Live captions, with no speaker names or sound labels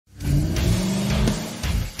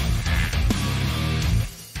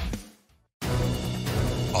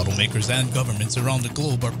automakers and governments around the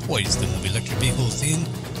globe are poised to move electric vehicles in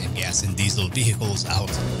and gas and diesel vehicles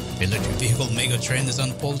out. The electric vehicle megatrend is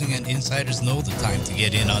unfolding, and insiders know the time to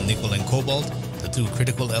get in on nickel and cobalt, the two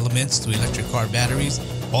critical elements to electric car batteries,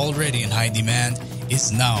 already in high demand,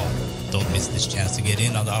 is now. Don't miss this chance to get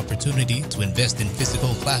in on the opportunity to invest in physical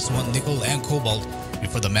Class 1 nickel and cobalt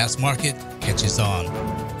before the mass market catches on.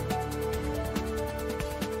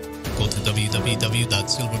 Go to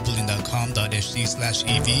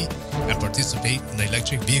www.silverbullion.com.sg/EV and participate in the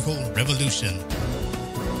electric vehicle revolution.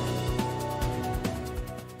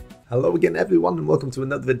 Hello again everyone, and welcome to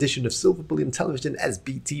another edition of Silver Bullion Television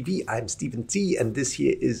SBTV. I'm Stephen T, and this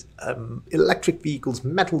here is electric vehicles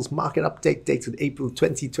metals market update dated April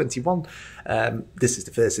 2021. This is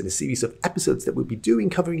the first in a series of episodes that we'll be doing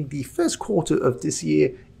covering the first quarter of this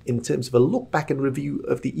year in terms of a look back and review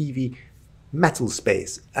of the EV metal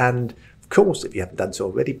space. And of course, if you haven't done so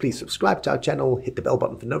already, please subscribe to our channel, hit the bell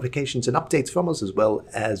button for notifications and updates from us, as well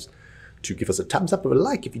as to give us a thumbs up or a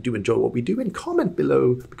like if you do enjoy what we do, and comment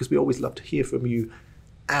below, because we always love to hear from you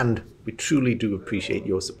and we truly do appreciate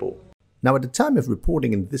your support. Now, at the time of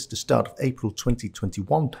reporting, and this the start of April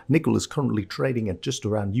 2021, nickel is currently trading at just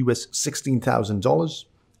around US $16,000,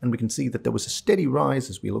 and we can see that there was a steady rise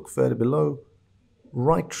as we look further below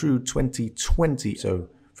right through 2020. So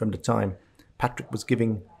from the time Patrick was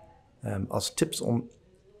giving us tips on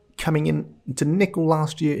coming into nickel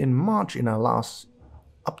last year in March in our last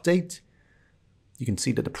update, you can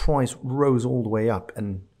see that the price rose all the way up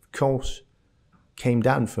and of course came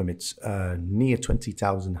down from its near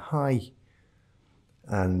 20,000 high.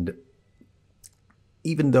 And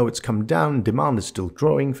even though it's come down, demand is still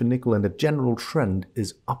growing for nickel, and the general trend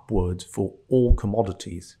is upwards for all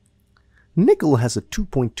commodities. Nickel has a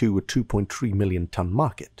 2.2 or 2.3 million ton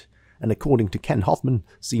market. And according to Ken Hoffman,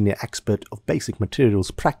 senior expert of basic materials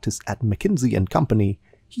practice at McKinsey & Company,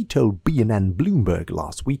 he told BNN Bloomberg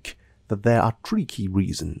last week that there are three key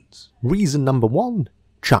reasons. Reason number one,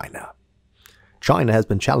 China. China has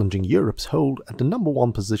been challenging Europe's hold at the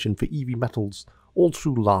 #1 position for EV metals all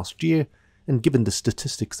through last year, and given the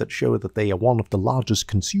statistics that show that they are one of the largest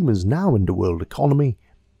consumers now in the world economy,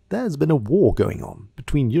 there's been a war going on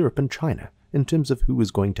between Europe and China in terms of who is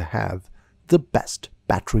going to have the best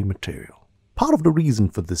battery material. Part of the reason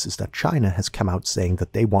for this is that China has come out saying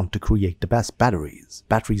that they want to create the best batteries,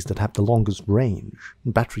 batteries that have the longest range,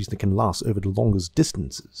 and batteries that can last over the longest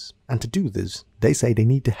distances. And to do this, they say they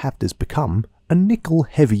need to have this become a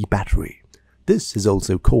nickel-heavy battery. This has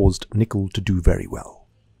also caused nickel to do very well.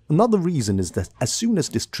 Another reason is that as soon as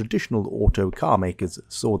this traditional auto car makers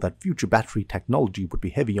saw that future battery technology would be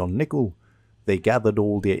heavy on nickel, they gathered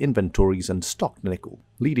all their inventories and stocked nickel,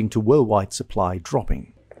 leading to worldwide supply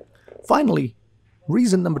dropping. Finally,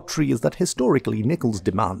 reason number three is that historically nickel's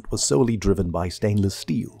demand was solely driven by stainless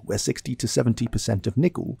steel, where 60 to 70% of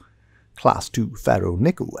nickel, Class 2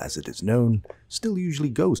 ferro-nickel as it is known, still usually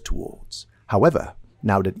goes towards. However,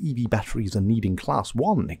 now that EV batteries are needing Class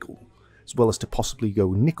 1 nickel, as well as to possibly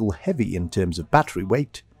go nickel heavy in terms of battery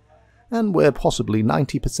weight, and where possibly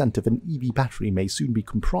 90% of an EV battery may soon be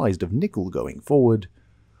comprised of nickel going forward,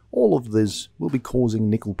 all of this will be causing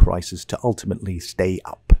nickel prices to ultimately stay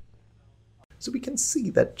up. So we can see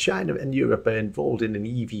that China and Europe are involved in an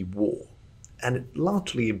EV war, and it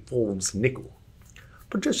largely involves nickel.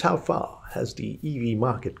 But just how far has the EV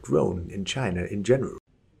market grown in China in general?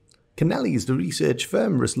 Canellis, the research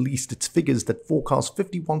firm, released its figures that forecast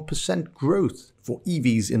 51% growth for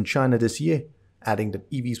EVs in China this year, adding that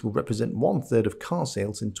EVs will represent 1/3 of car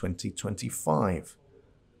sales in 2025.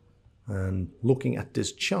 And looking at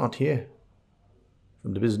this chart here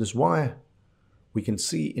from the Business Wire, we can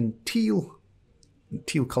see in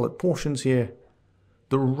teal-colored portions here,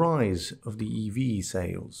 the rise of the EV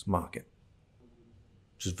sales market.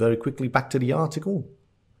 Just very quickly back to the article.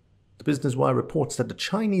 The Business Wire reports that the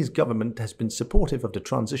Chinese government has been supportive of the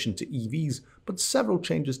transition to EVs, but several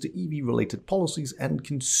changes to EV-related policies and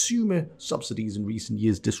consumer subsidies in recent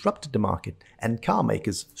years disrupted the market, and car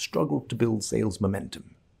makers struggled to build sales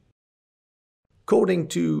momentum. According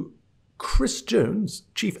to Chris Jones,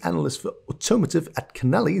 chief analyst for automotive at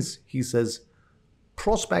Canellis, he says,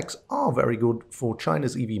 prospects are very good for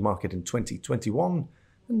China's EV market in 2021,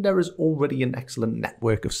 and there is already an excellent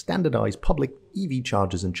network of standardized public EV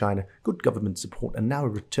chargers in China, good government support, and now a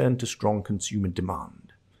return to strong consumer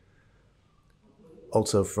demand.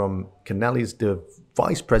 Also from Canellis, the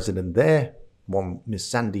vice president there, one Miss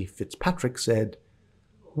Sandy Fitzpatrick, said,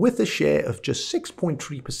 with a share of just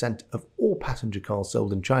 6.3% of all passenger cars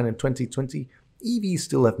sold in China in 2020, EVs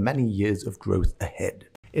still have many years of growth ahead.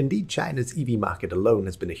 Indeed, China's EV market alone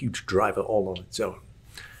has been a huge driver all on its own.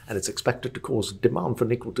 and it's expected to cause demand for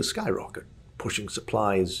nickel to skyrocket, pushing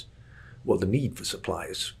supplies, well, the need for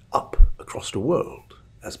supplies up across the world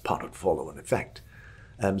as part of the follow-on effect.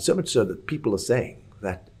 So much so that people are saying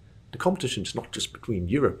that the competition is not just between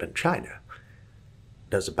Europe and China.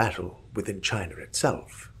 There's a battle within China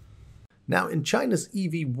itself. Now, in China's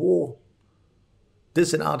EV war,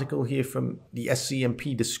 there's an article here from the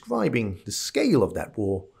SCMP describing the scale of that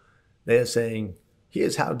war. They're saying,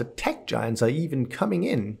 here's how the tech giants are even coming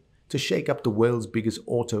in to shake up the world's biggest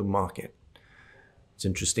auto market. It's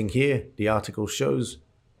interesting here, the article shows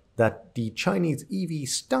that the Chinese EV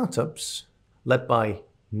startups, led by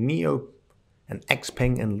NIO and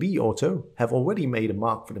XPeng and Li Auto, have already made a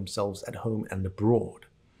mark for themselves at home and abroad.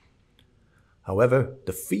 However,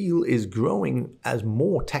 the field is growing as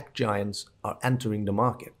more tech giants are entering the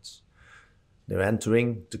markets. They're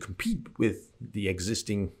entering to compete with the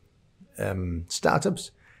existing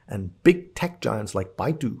startups, and big tech giants like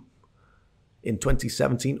Baidu in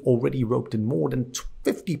 2017 already roped in more than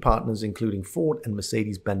 50 partners, including Ford and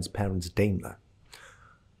Mercedes-Benz parents Daimler.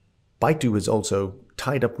 Baidu is also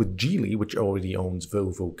tied up with Geely, which already owns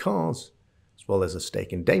Volvo Cars, as well as a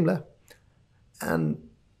stake in Daimler, and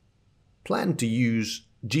plan to use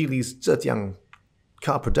Geely's Zhejiang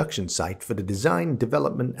car production site for the design,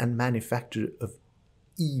 development, and manufacture of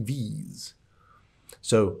EVs.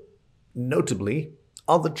 So, notably,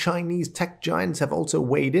 other Chinese tech giants have also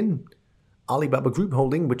weighed in. Alibaba Group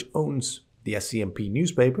Holding, which owns the SCMP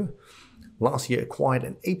newspaper, last year acquired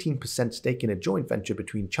an 18% stake in a joint venture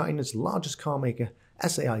between China's largest car maker,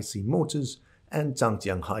 SAIC Motors, and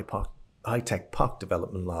Zhangjiang High-Tech Park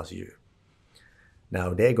Development last year.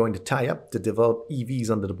 Now, they're going to tie up to develop EVs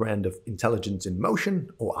under the brand of Intelligence in Motion,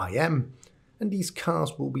 or IM, and these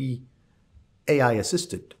cars will be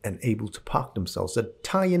AI-assisted and able to park themselves. The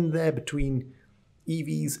tie-in there between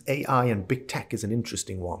EVs, AI, and big tech is an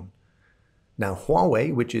interesting one. Now,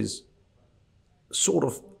 Huawei, which is sort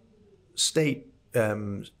of state,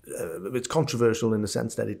 it's controversial in the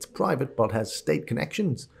sense that it's private but has state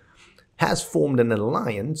connections, has formed an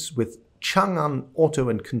alliance with Chang'an Auto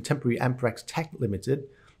and Contemporary Amprex Tech Limited,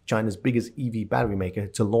 China's biggest EV battery maker,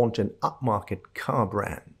 to launch an upmarket car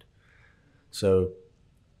brand. So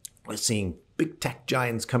we're seeing big tech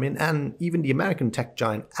giants come in, and even the American tech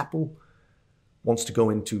giant Apple wants to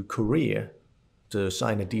go into Korea to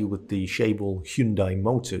sign a deal with the Shaebol Hyundai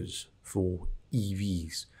Motors for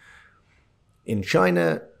EVs. In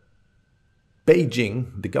China,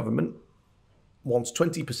 Beijing, the government, wants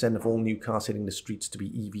 20% of all new cars hitting the streets to be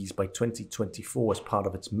EVs by 2024 as part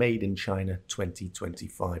of its Made in China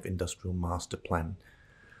 2025 Industrial Master Plan.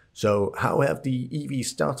 So how have the EV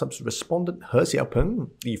startups responded? He Xiaopeng,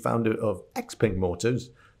 the founder of XPeng Motors,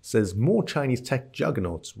 says more Chinese tech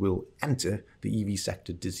juggernauts will enter the EV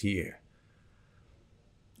sector this year,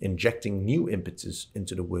 injecting new impetus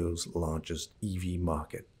into the world's largest EV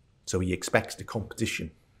market. So he expects the competition.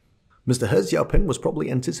 Mr. He Xiaopeng was probably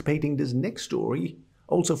anticipating this next story,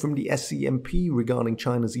 also from the SCMP regarding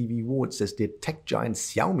China's EV war. It says the tech giant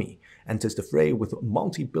Xiaomi enters the fray with a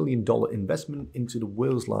multi-billion-dollar investment into the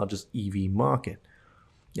world's largest EV market.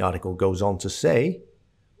 The article goes on to say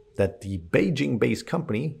that the Beijing-based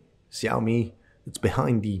company, Xiaomi, that's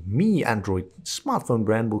behind the Mi Android smartphone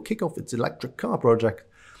brand, will kick off its electric car project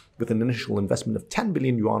with an initial investment of 10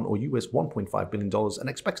 billion yuan or US $1.5 billion, and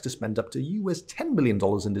expects to spend up to US $10 billion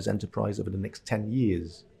in this enterprise over the next 10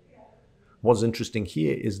 years. What's interesting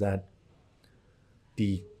here is that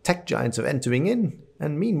the tech giants are entering in,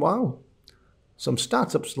 and meanwhile, some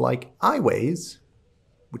startups like iWays,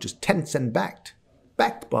 which is Tencent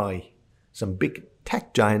backed by some big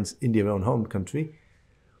tech giants in their own home country,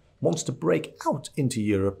 wants to break out into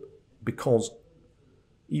Europe because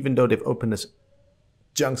even though they've opened this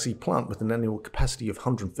Jiangxi plant with an annual capacity of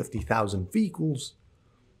 150,000 vehicles,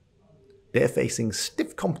 they're facing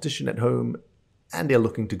stiff competition at home, and they're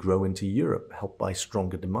looking to grow into Europe, helped by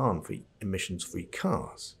stronger demand for emissions-free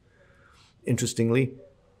cars. Interestingly,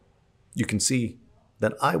 you can see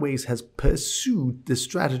that iWays has pursued this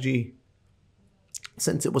strategy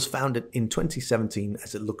since it was founded in 2017,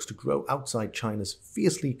 as it looks to grow outside China's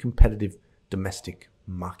fiercely competitive domestic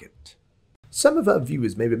market. Some of our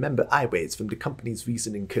viewers may remember iWays from the company's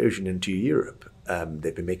recent incursion into Europe.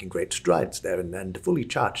 They've been making great strides there, and the Fully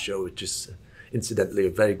Charged show, which is incidentally a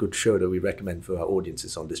very good show that we recommend for our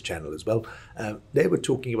audiences on this channel as well. They were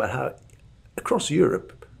talking about how across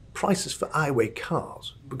Europe, prices for iWay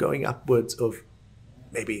cars were going upwards of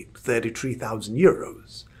maybe 33,000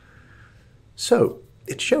 euros. So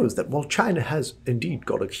it shows that while China has indeed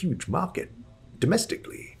got a huge market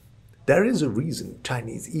domestically, there is a reason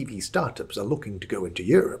Chinese EV startups are looking to go into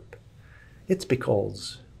Europe. It's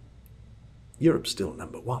because Europe's still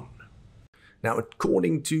number 1. Now,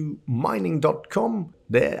 according to mining.com,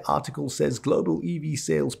 their article says global EV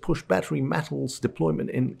sales push battery metals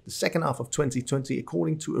deployment in the second half of 2020,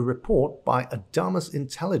 according to a report by Adamas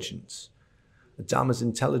Intelligence. Adamas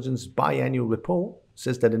Intelligence biannual report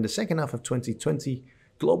says that in the second half of 2020,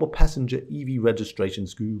 global passenger EV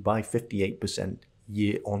registrations grew by 58%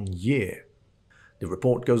 year on year. The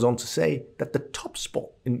report goes on to say that the top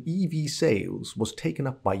spot in EV sales was taken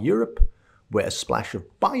up by Europe, where a splash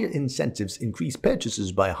of buyer incentives increased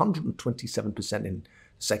purchases by 127% in the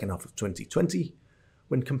second half of 2020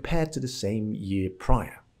 when compared to the same year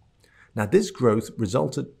prior. Now, this growth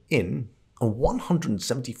resulted in a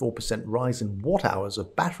 174% rise in watt-hours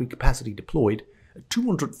of battery capacity deployed, a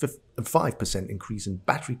 205% increase in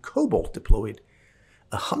battery cobalt deployed,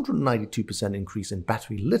 a 192% increase in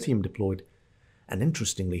battery lithium deployed, and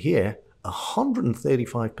interestingly here, a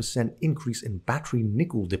 135% increase in battery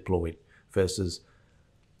nickel deployed versus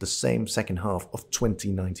the same second half of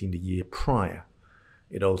 2019, the year prior.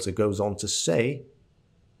 It also goes on to say,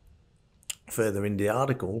 further in the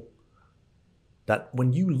article, that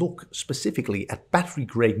when you look specifically at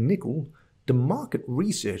battery-grade nickel, the market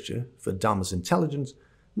researcher for Adamas Intelligence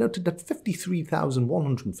noted that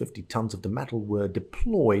 53,150 tons of the metal were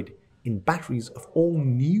deployed in batteries of all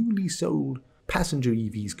newly sold passenger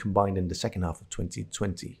EVs combined in the second half of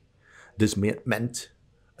 2020. This meant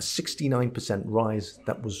a 69% rise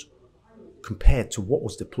that was compared to what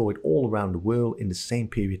was deployed all around the world in the same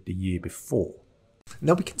period the year before.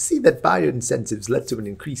 Now, we can see that buyer incentives led to an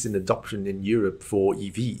increase in adoption in Europe for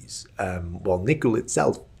EVs, while nickel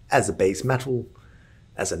itself as a base metal,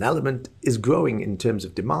 as an element, is growing in terms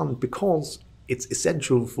of demand because it's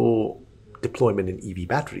essential for deployment in EV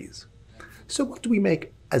batteries. So what do we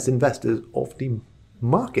make as investors of the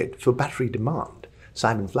market for battery demand?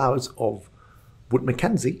 Simon Flowers of Wood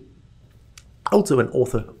Mackenzie, also an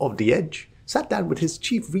author of The Edge, sat down with his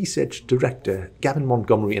chief research director, Gavin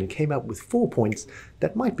Montgomery, and came up with 4 points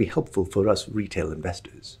that might be helpful for us retail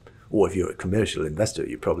investors. Or if you're a commercial investor,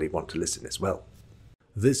 you probably want to listen as well.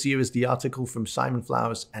 This here is the article from Simon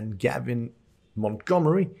Flowers and Gavin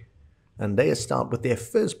Montgomery, and they start with their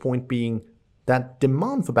first point being that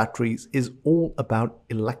demand for batteries is all about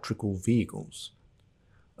electrical vehicles.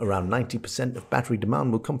 Around 90% of battery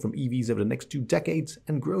demand will come from EVs over the next 2 decades,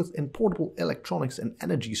 and growth in portable electronics and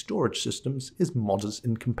energy storage systems is modest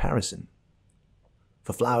in comparison.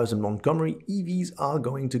 For Flowers and Montgomery, EVs are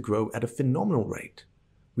going to grow at a phenomenal rate.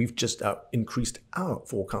 We've just increased our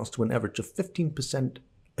forecast to an average of 15%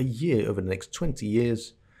 a year over the next 20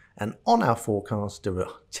 years, and on our forecast, there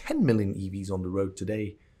are 10 million EVs on the road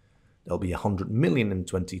today. There'll be 100 million in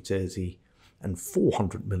 2030 and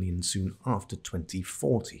 400 million soon after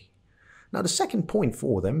 2040. Now, the second point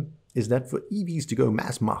for them is that for EVs to go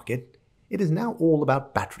mass market, it is now all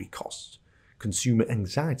about battery costs. Consumer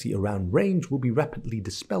anxiety around range will be rapidly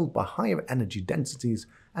dispelled by higher energy densities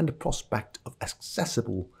and the prospect of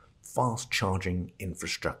accessible, fast charging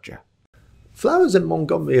infrastructure. Flowers and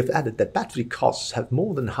Montgomery have added that battery costs have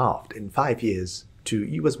more than halved in 5 years to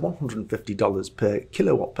US $150 per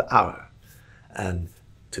kilowatt per hour. And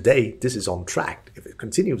today, this is on track, if it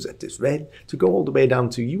continues at this rate, to go all the way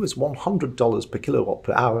down to US $100 per kilowatt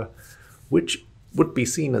per hour, which would be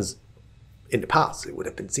seen as, in the past, it would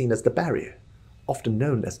have been seen as the barrier, often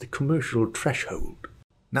known as the commercial threshold.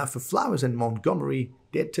 Now, for Flowers and Montgomery,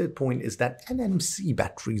 their third point is that NMC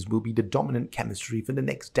batteries will be the dominant chemistry for the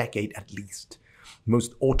next decade at least.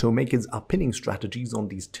 Most automakers are pinning strategies on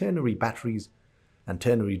these ternary batteries, and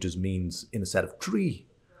ternary just means in a set of 3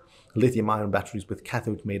 lithium-ion batteries with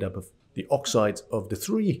cathodes made up of the oxides of the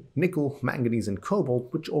 3, nickel, manganese, and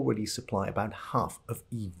cobalt, which already supply about half of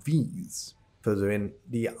EVs. Further in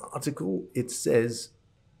the article, it says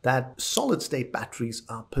that solid-state batteries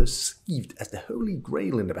are perceived as the holy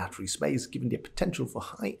grail in the battery space, given their potential for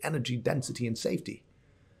high energy density and safety.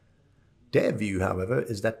 Their view, however,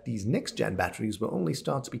 is that these next-gen batteries will only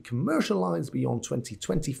start to be commercialized beyond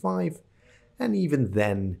 2025, and even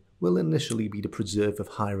then will initially be the preserve of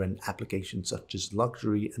higher-end applications such as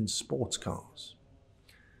luxury and sports cars.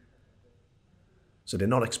 So they're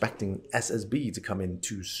not expecting SSB to come in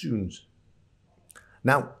too soon.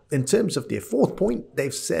 Now, in terms of their fourth point,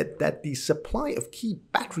 they've said that the supply of key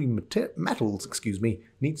battery metals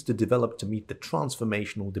needs to develop to meet the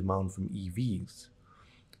transformational demand from EVs.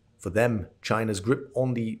 For them, China's grip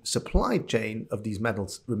on the supply chain of these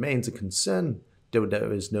metals remains a concern, though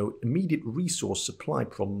there is no immediate resource supply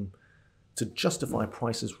problem to justify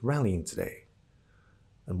prices rallying today.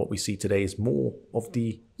 And what we see today is more of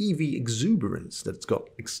the EV exuberance that's got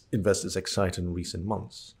investors excited in recent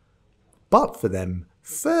months. But for them,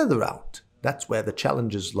 further out, That's where the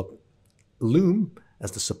challenges loom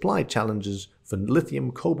as the supply challenges for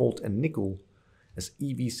lithium, cobalt, and nickel as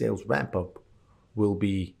EV sales ramp up will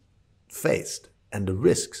be faced, and the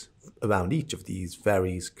risks around each of these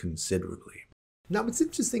varies considerably. Now, it's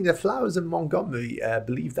interesting that Flowers and Montgomery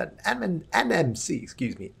believe that NMC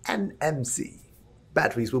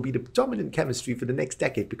batteries will be the dominant chemistry for the next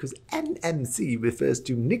decade, because NMC refers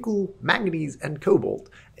to nickel, manganese, and cobalt.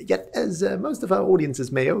 Yet, as most of our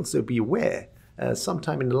audiences may also be aware,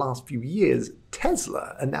 sometime in the last few years,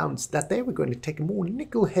 Tesla announced that they were going to take a more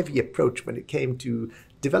nickel-heavy approach when it came to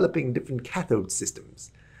developing different cathode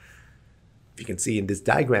systems. If you can see in this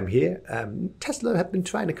diagram here, Tesla have been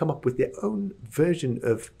trying to come up with their own version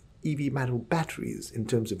of EV metal batteries in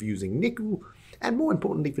terms of using nickel, and more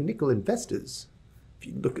importantly for nickel investors, if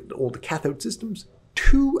you look at all the cathode systems,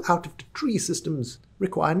 2 out of the 3 systems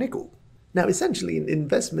require nickel. Now, essentially, an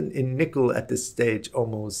investment in nickel at this stage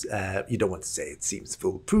almost, you don't want to say it seems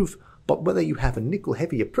foolproof, but whether you have a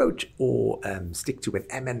nickel-heavy approach or stick to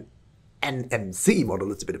an NMC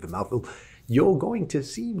model, it's a bit of a mouthful, you're going to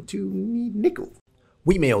seem to need nickel.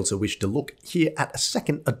 We may also wish to look here at a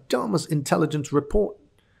second Adamas Intelligence report,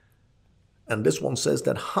 and this one says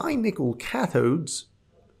that high nickel cathodes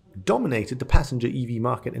dominated the passenger EV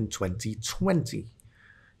market in 2020,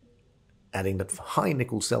 adding that high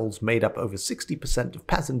nickel cells made up over 60% of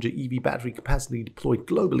passenger EV battery capacity deployed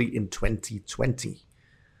globally in 2020.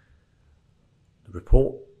 The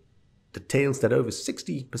report details that over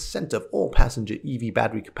 60% of all passenger EV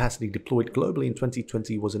battery capacity deployed globally in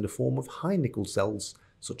 2020 was in the form of high nickel cells,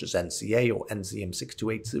 such as NCA or NCM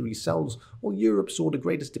 628 series cells, while Europe saw the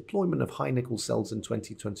greatest deployment of high nickel cells in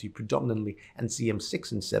 2020, predominantly NCM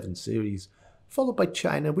 6 and 7 series, followed by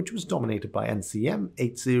China, which was dominated by NCM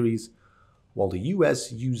 8 series, while the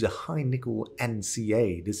US used a high nickel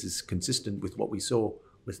NCA. This is consistent with what we saw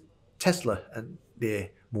with Tesla and their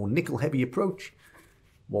more nickel heavy approach,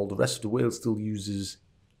 while the rest of the world still uses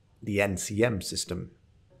the NCM system,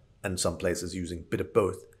 and some places using a bit of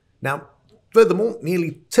both. Now, furthermore,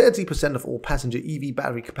 nearly 30% of all passenger EV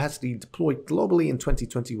battery capacity deployed globally in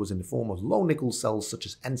 2020 was in the form of low nickel cells such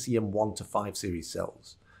as NCM 1 to 5 series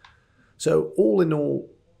cells. So all in all,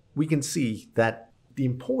 we can see that the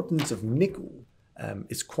importance of nickel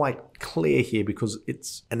is quite clear here, because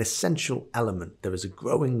it's an essential element. There is a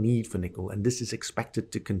growing need for nickel, and this is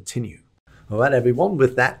expected to continue. All right, everyone,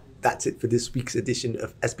 with that, that's it for this week's edition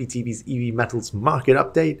of SBTV's EV Metals Market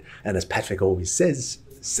Update. And as Patrick always says,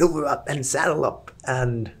 silver up and saddle up.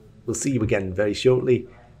 And we'll see you again very shortly.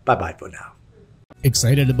 Bye-bye for now.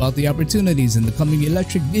 Excited about the opportunities in the coming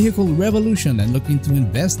electric vehicle revolution and looking to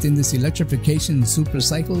invest in this electrification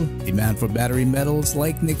supercycle? Demand for battery metals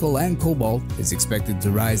like nickel and cobalt is expected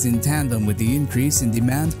to rise in tandem with the increase in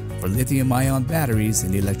demand for lithium-ion batteries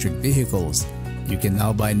in electric vehicles. You can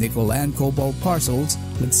now buy nickel and cobalt parcels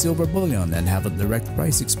with silver bullion and have a direct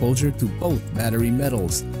price exposure to both battery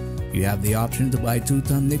metals. You have the option to buy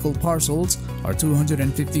 2-ton nickel parcels or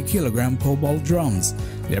 250 kilogram cobalt drums.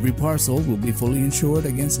 Every parcel will be fully insured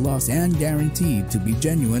against loss and guaranteed to be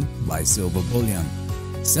genuine by silver bullion.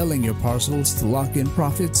 Selling your parcels to lock in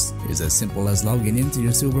profits is as simple as logging into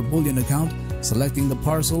your silver bullion account, selecting the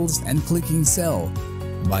parcels, and clicking sell.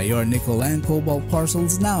 Buy your nickel and cobalt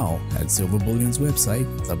parcels now at Silver Bullion's website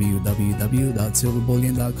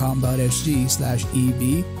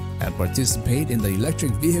www.silverbullion.com.sg/EV and participate in the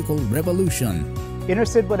electric vehicle revolution.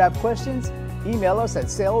 Interested but have questions? Email us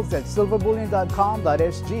at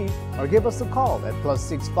sales@silverbullion.com.sg or give us a call at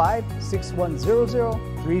 +65 6100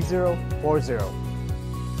 3040.